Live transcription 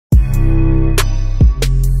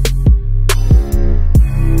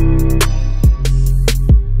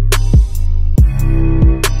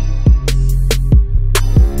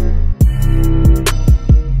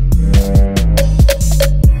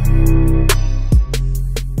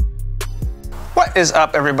What is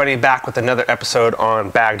up, everybody? Back with another episode on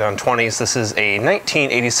Bagged on 20s. This is a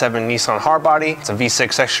 1987 Nissan hardbody. It's a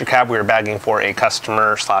V6 extra cab we were bagging for a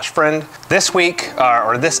customer slash friend. This week,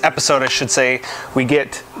 or this episode I should say, we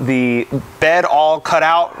get the bed all cut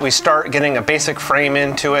out. We start getting a basic frame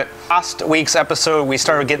into it. Last week's episode, we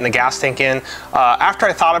started getting the gas tank in. After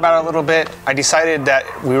I thought about it a little bit, I decided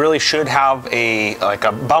that we really should have a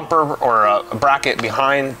bumper or a bracket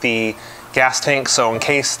behind the gas tank, so in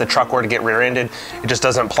case the truck were to get rear-ended, it just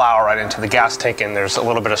doesn't plow right into the gas tank, and there's a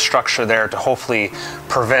little bit of structure there to hopefully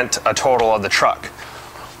prevent a total of the truck.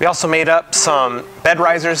 We also made up some bed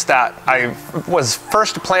risers that I was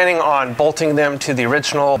first planning on bolting them to the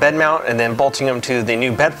original bed mount and then bolting them to the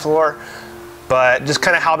new bed floor, but just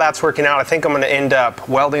kind of how that's working out, I think I'm going to end up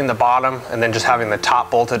welding the bottom and then just having the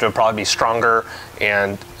top bolted. Would probably be stronger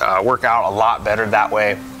and work out a lot better that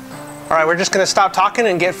way. All right, we're just going to stop talking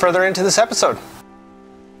and get further into this episode.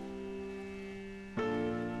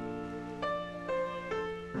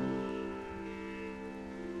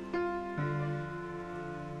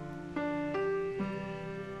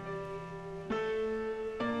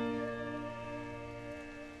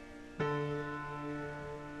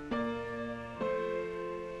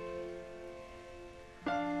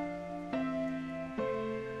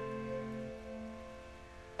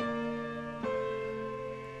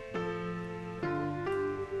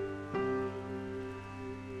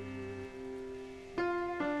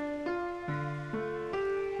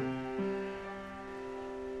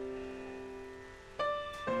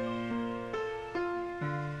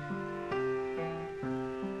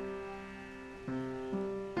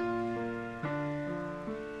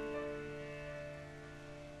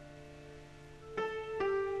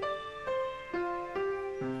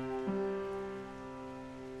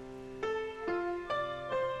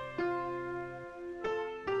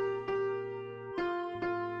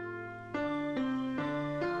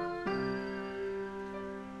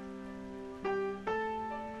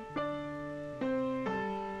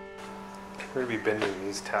 We're going to be bending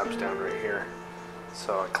these tabs down right here.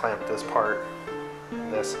 So I clamped this part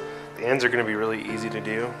and this. The ends are going to be really easy to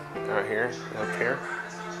do out here, up here.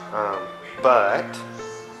 But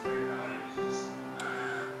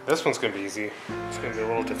this one's going to be easy. It's going to be a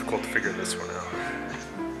little difficult to figure this one out.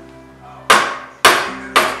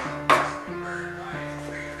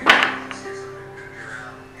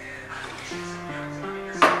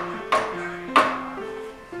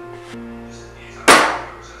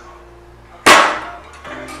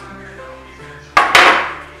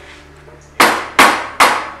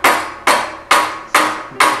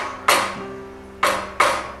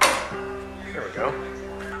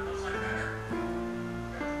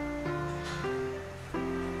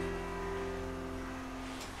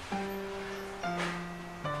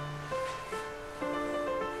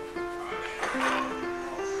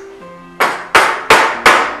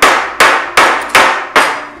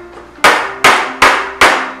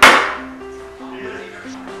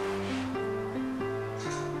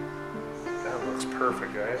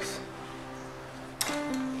 Perfect, guys.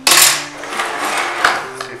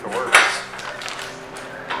 Let's see if it works.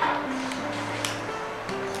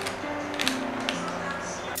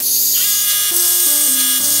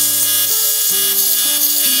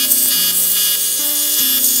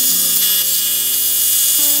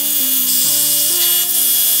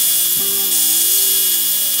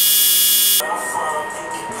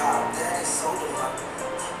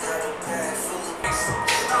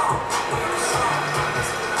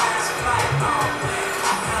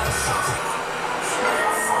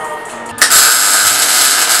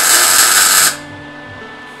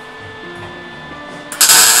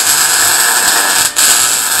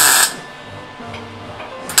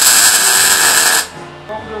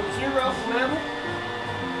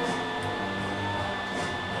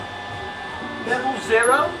 Level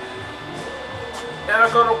 0, and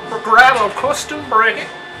I'm going to grab a custom bracket,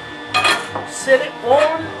 set it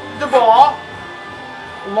on the bar,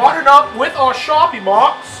 line it up with our Sharpie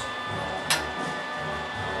marks.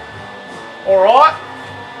 Alright,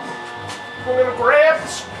 we're going to grab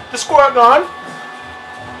the squirt gun,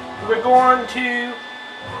 we're going to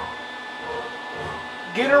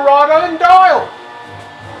get a rod and dial.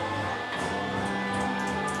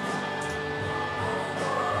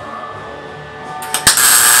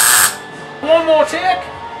 One more tick.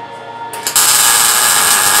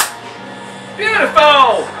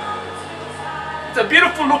 Beautiful. It's a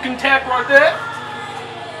beautiful looking tack right there.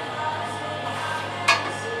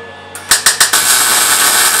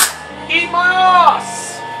 Eat my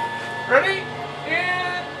ass. Ready?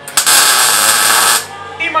 And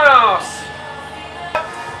eat my ass.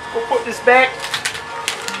 Let's go put this back.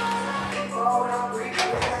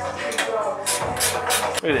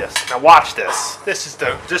 Look at this. Now watch this. This is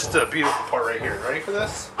just the beautiful part right here. Ready for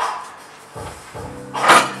this?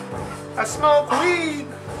 I smoke weed.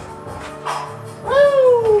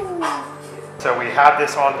 Woo! So we had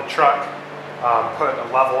this on the truck, put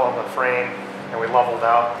a level on the frame, and we leveled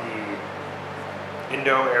out the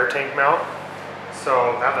Indo air tank mount.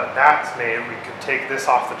 So now that that's made, we could take this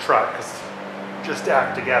off the truck because it's just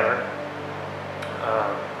stacked together.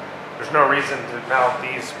 There's no reason to mount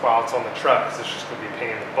these while it's on the truck because it's just going to be a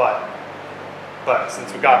pain in the butt. But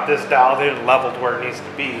since we got this dialed in and leveled where it needs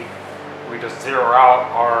to be, we just zero out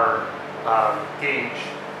our gauge,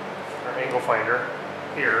 our angle finder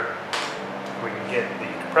here. We can get the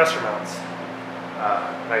compressor mounts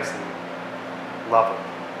nice and level.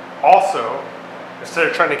 Also, instead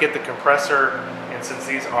of trying to get the compressor, and since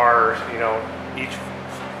these are, you know, each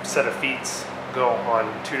set of feet go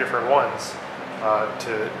on 2 different ones,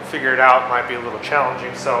 to figure it out might be a little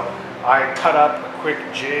challenging. So I cut up a quick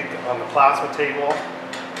jig on the plasma table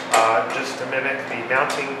just to mimic the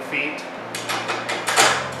mounting feet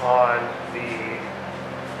on the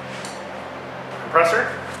compressor.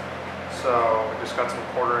 So we just got some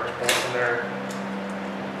 1/4" bolts in there.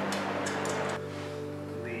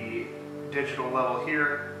 The digital level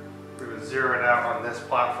here, we would zero it out on this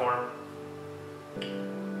platform.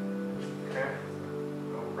 Okay.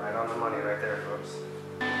 Right on the money right there, folks.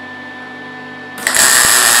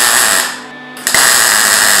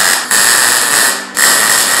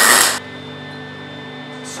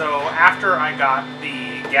 So after I got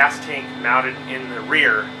the gas tank mounted in the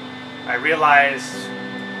rear, I realized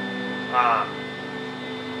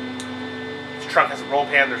this truck has a roll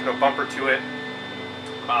pan, there's no bumper to it,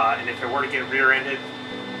 and if it were to get rear-ended,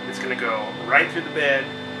 it's going to go right through the bed,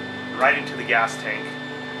 right into the gas tank.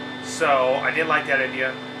 So I didn't like that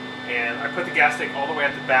idea, and I put the gas tank all the way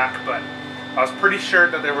at the back, but I was pretty sure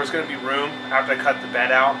that there was going to be room after I cut the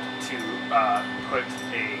bed out to put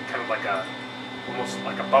a kind of like a, almost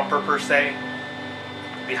like a bumper per se,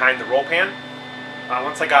 behind the roll pan.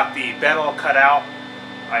 Once I got the bed all cut out,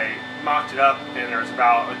 I mocked it up, and there's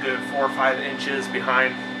about a good 4 or 5 inches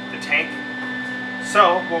behind the tank.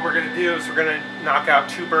 So what we're going to do is we're going to knock out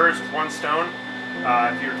 2 birds with 1 stone.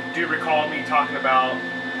 If you do recall me talking about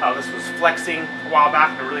how this was flexing a while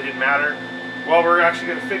back and it really didn't matter, well, we're actually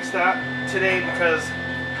going to fix that today, because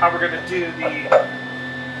how we're going to do the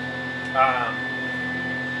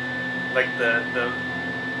like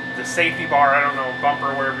the safety bar, I don't know,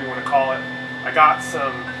 bumper, whatever you want to call it. I got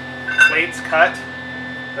some plates cut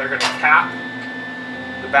that are going to cap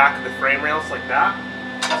the back of the frame rails like that,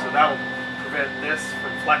 so that will prevent this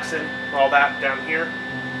from flexing, all that down here.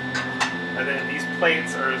 And then these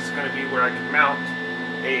plates are just going to be where I can mount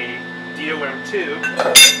a DOM tube,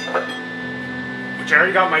 which I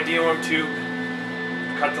already got my DOM tube,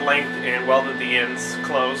 cut the length and welded the ends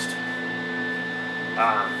closed.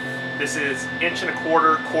 This is 1¼ inch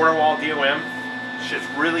quarter wall DOM. Shit's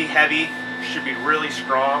really heavy, should be really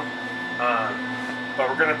strong, but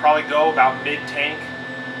we're going to probably go about mid-tank.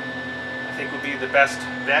 I think would be the best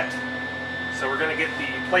bet. So we're going to get the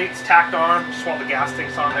plates tacked on, just while the gas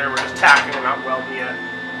tank's on there. We're just tacking, we're not welding yet.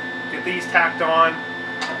 Get these tacked on,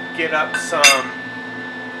 get up some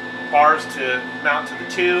bars to mount to the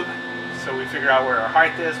tube, so we figure out where our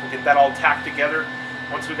height is. We'll get that all tacked together.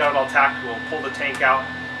 Once we got it all tacked, we'll pull the tank out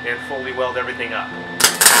and fully weld everything up.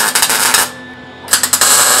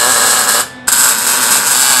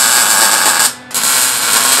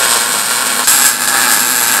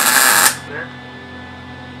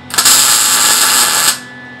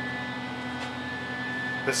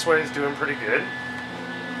 This way is doing pretty good.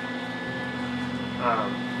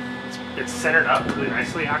 It's centered up really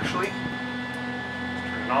nicely, actually.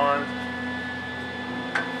 Turn it on.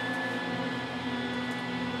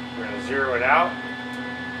 We're going to zero it out.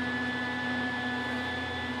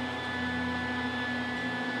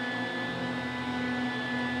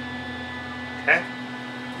 Okay.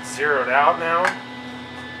 Zeroed out now.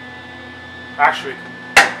 Actually,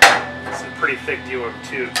 it's a pretty thick DOM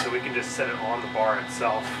tube, so we can just set it on the bar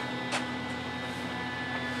itself.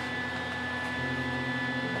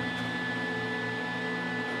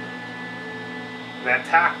 That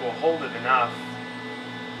tack will hold it enough,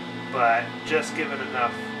 but just give it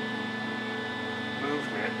enough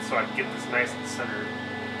movement so I can get this nice and centered.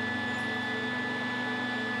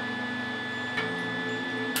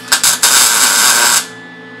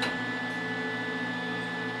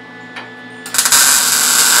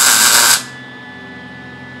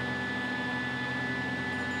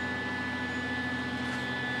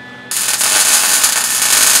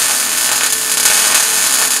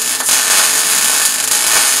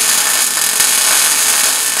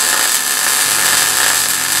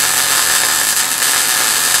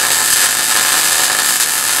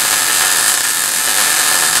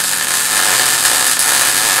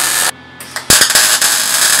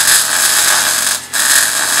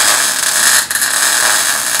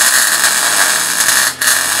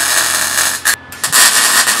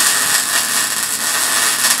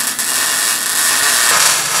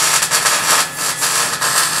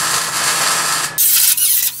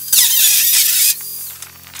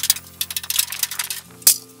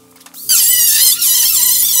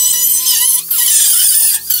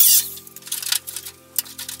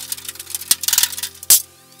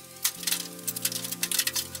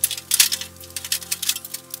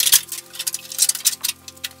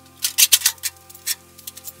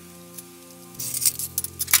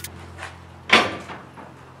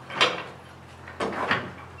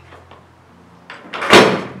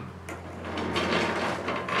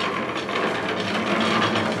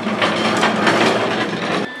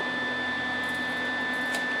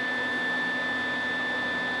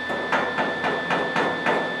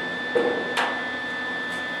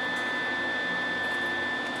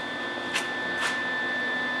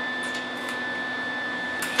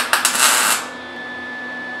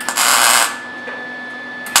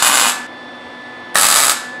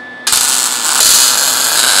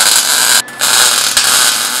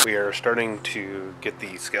 starting to get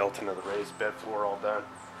the skeleton of the raised bed floor all done.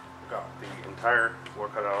 Got the entire floor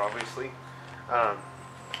cut out, obviously.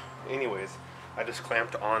 Anyways, I just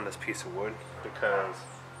clamped on this piece of wood because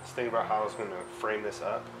I was thinking about how I was going to frame this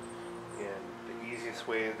up, and the easiest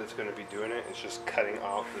way that's going to be doing it is just cutting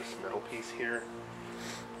off this middle piece here,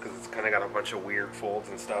 because it's kind of got a bunch of weird folds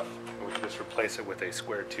and stuff, and we can just replace it with a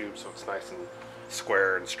square tube so it's nice and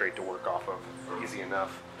square and straight to work off of, easy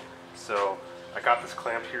enough. So I got this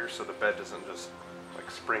clamp here so the bed doesn't just like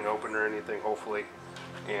spring open or anything, hopefully,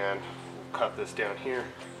 and we'll cut this down here,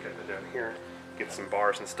 get it down here, get some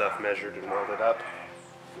bars and stuff measured and welded up,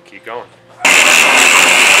 and keep going.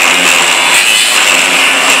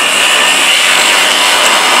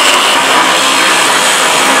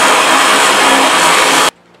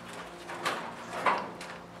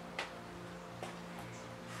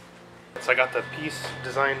 So I got the piece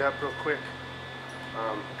designed up real quick.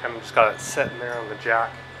 Kind of just got it set in there on the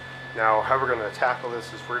jack. Now how we're going to tackle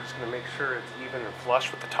this is we're just going to make sure it's even and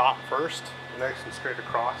flush with the top first, nice and straight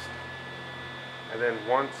across. And then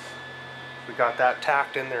once we got that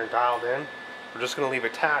tacked in there and dialed in, we're just going to leave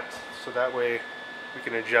it tacked so that way we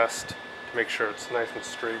can adjust to make sure it's nice and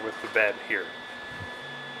straight with the bed here.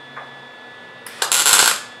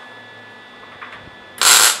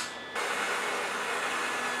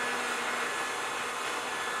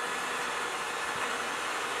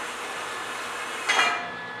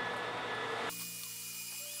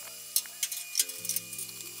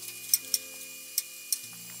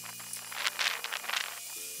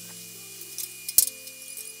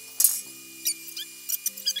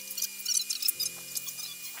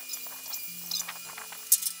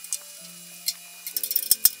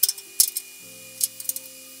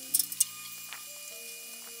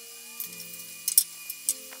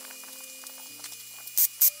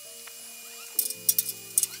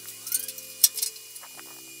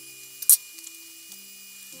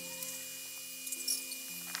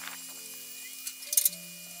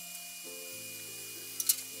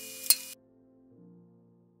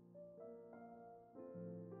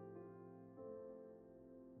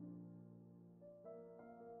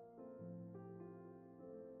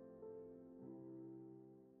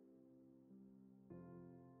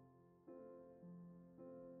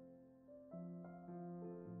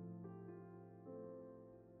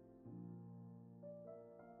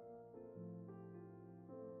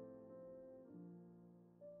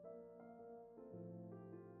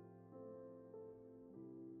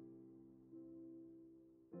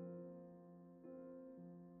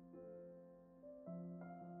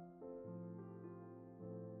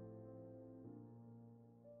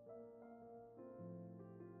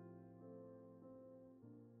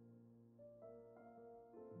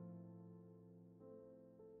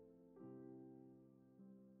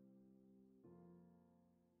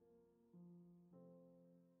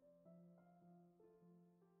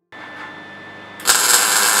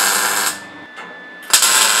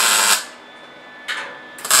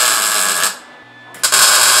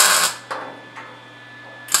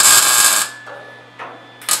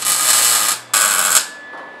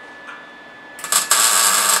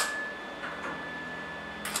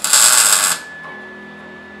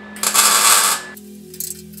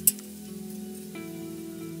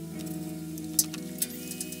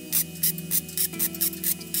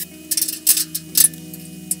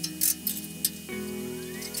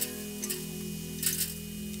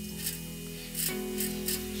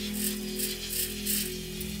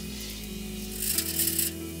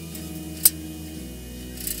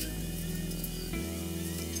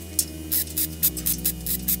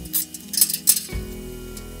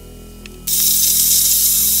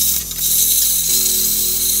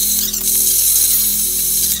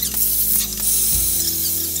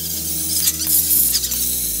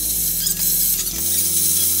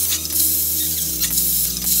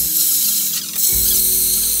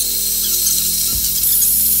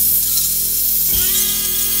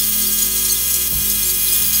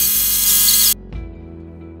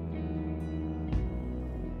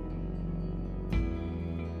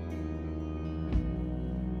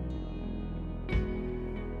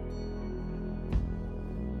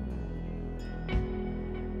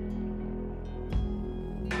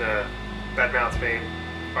 The bed mounts made,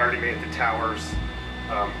 already made the towers.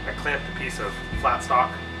 I clamped a piece of flat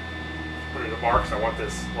stock under the bar because I want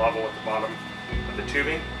this level at the bottom of the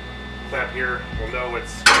tubing. Clamp here, we'll know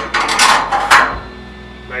it's going to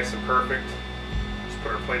be nice and perfect. Just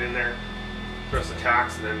put our plate in there, press the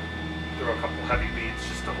tacks, and then throw a couple heavy beads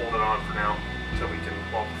just to hold it on for now until we can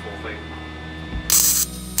weld the full thing.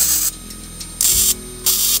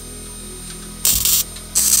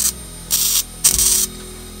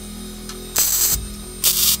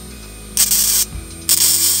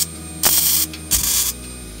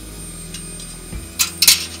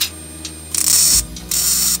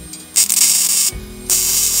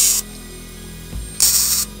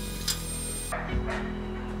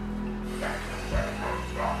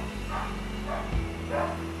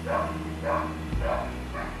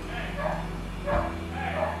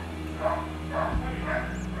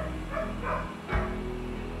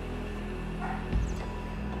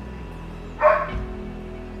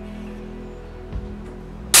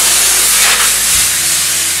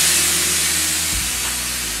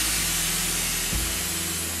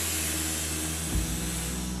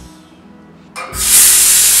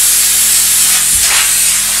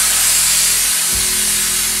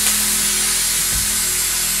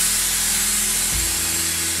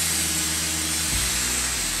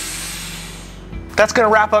 That's going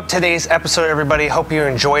to wrap up today's episode, everybody. Hope you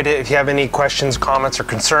enjoyed it. If you have any questions, comments, or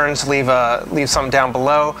concerns, leave something down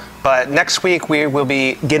below. But next week, we will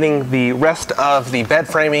be getting the rest of the bed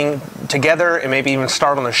framing together and maybe even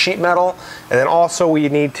start on the sheet metal. And then also we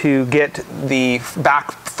need to get the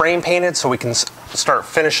back frame painted so we can start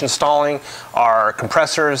finish installing our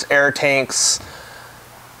compressors, air tanks,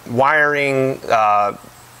 wiring,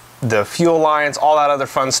 the fuel lines, all that other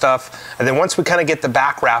fun stuff. And then once we kind of get the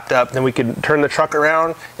back wrapped up, then we can turn the truck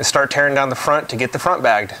around and start tearing down the front to get the front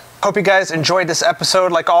bagged. Hope you guys enjoyed this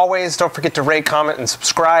episode. Like always, don't forget to rate, comment, and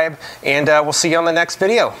subscribe. And we'll see you on the next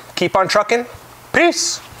video. Keep on trucking.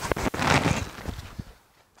 Peace.